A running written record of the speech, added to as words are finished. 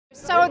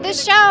So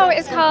this show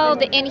is called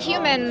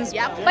Inhumans,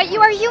 but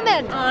you are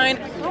human.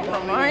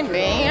 Don't remind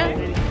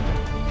me.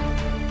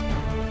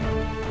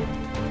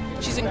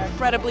 She's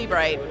incredibly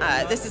bright.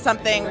 This is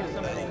something,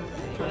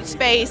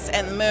 space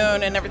and the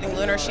moon and everything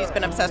lunar, she's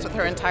been obsessed with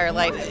her entire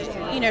life.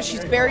 You know,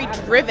 she's very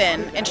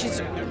driven and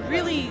she's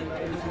really,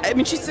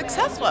 she's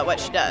successful at what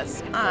she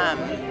does.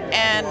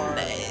 And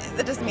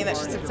that doesn't mean that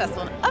she's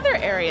successful in other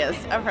areas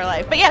of her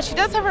life. But yeah, she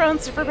does have her own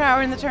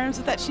superpower in the terms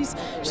of that she's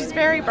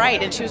very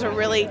bright, and she was a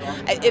really,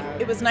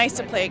 it was nice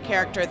to play a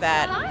character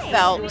that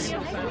felt,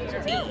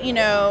 you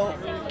know,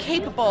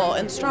 capable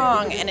and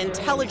strong and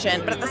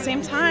intelligent, but at the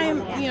same time,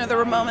 you know, there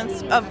were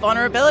moments of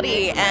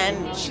vulnerability,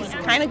 and she's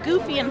kind of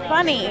goofy and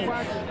funny.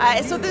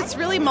 So this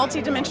really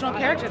multi-dimensional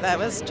character that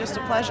was just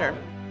a pleasure.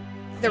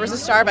 There was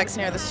a Starbucks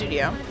near the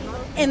studio,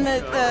 and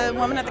the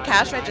woman at the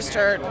cash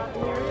register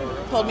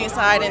pulled me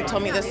aside and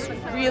told me this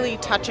really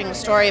touching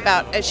story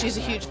about, she's a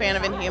huge fan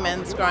of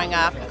Inhumans growing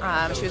up.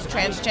 She was a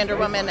transgender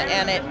woman,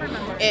 and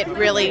it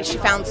really, she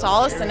found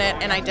solace in it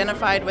and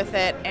identified with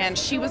it, and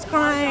she was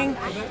crying,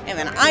 and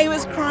then I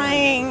was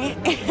crying,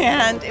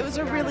 and it was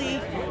a really,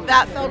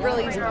 that felt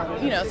really,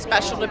 you know,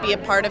 special to be a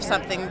part of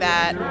something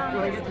that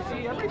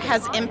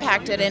has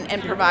impacted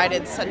and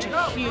provided such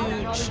a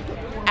huge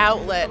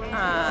outlet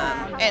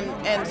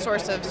and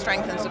source of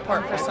strength and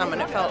support for someone.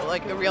 It felt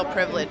like a real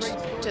privilege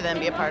to then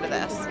be a part of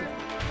this.